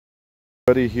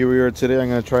Buddy, here we are today. I'm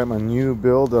going to try my new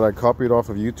build that I copied off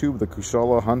of YouTube, the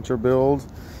Kushala Hunter build.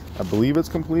 I believe it's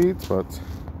complete, but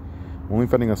I'm only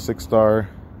finding a 6-star.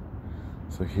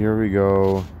 So here we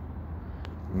go.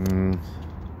 Let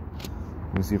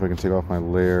me see if I can take off my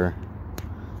layer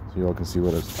so y'all can see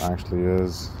what it actually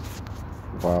is.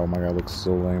 Wow, my guy looks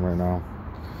so lame right now.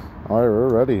 Alright, we're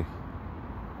ready.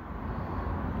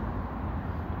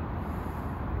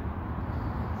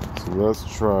 So let's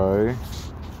try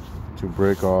to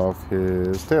break off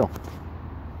his tail.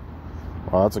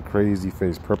 Wow, that's a crazy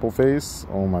face. Purple face.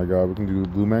 Oh my god, we can do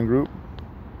Blue Man Group.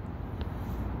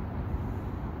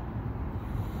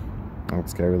 That's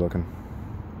scary looking.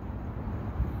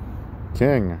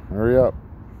 King, hurry up.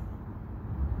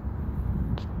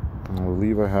 I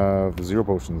believe I have 0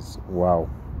 potions. Wow.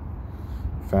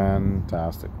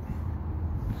 Fantastic.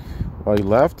 Well, he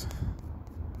left.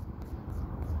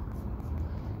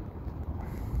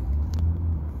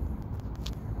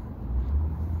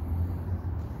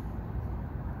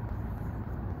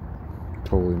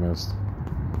 Totally missed.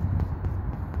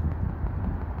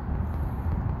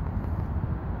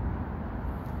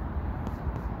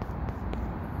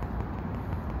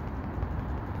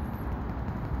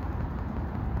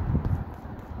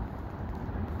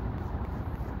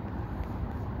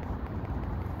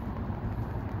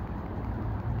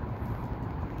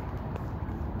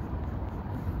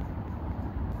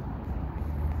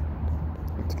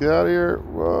 Let's get out of here.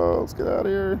 Whoa, let's get out of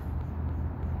here.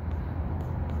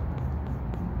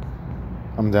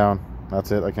 I'm down. That's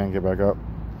it. I can't get back up.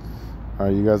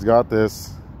 Alright, you guys got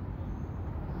this.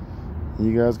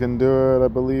 You guys can do it. I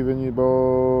believe in you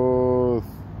both.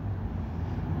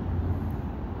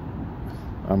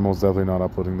 I'm most definitely not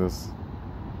uploading this.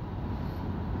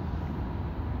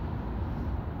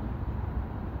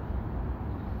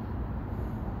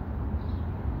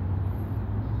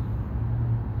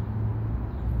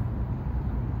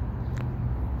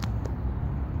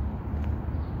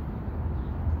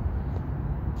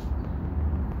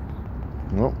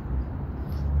 Well,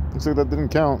 looks like that didn't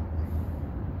count.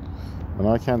 And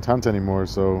I can't hunt anymore,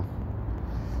 so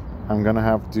I'm gonna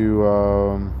have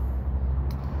to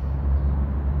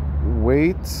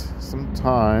wait some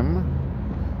time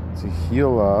to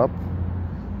heal up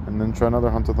and then try another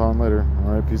hunt-a-thon later.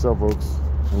 Alright, peace out, folks.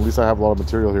 At least I have a lot of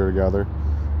material here to gather.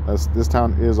 This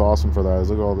town is awesome for that.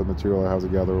 Look at all the material I have to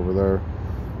gather over there.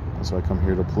 So I come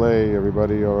here to play,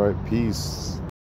 everybody. Alright, peace.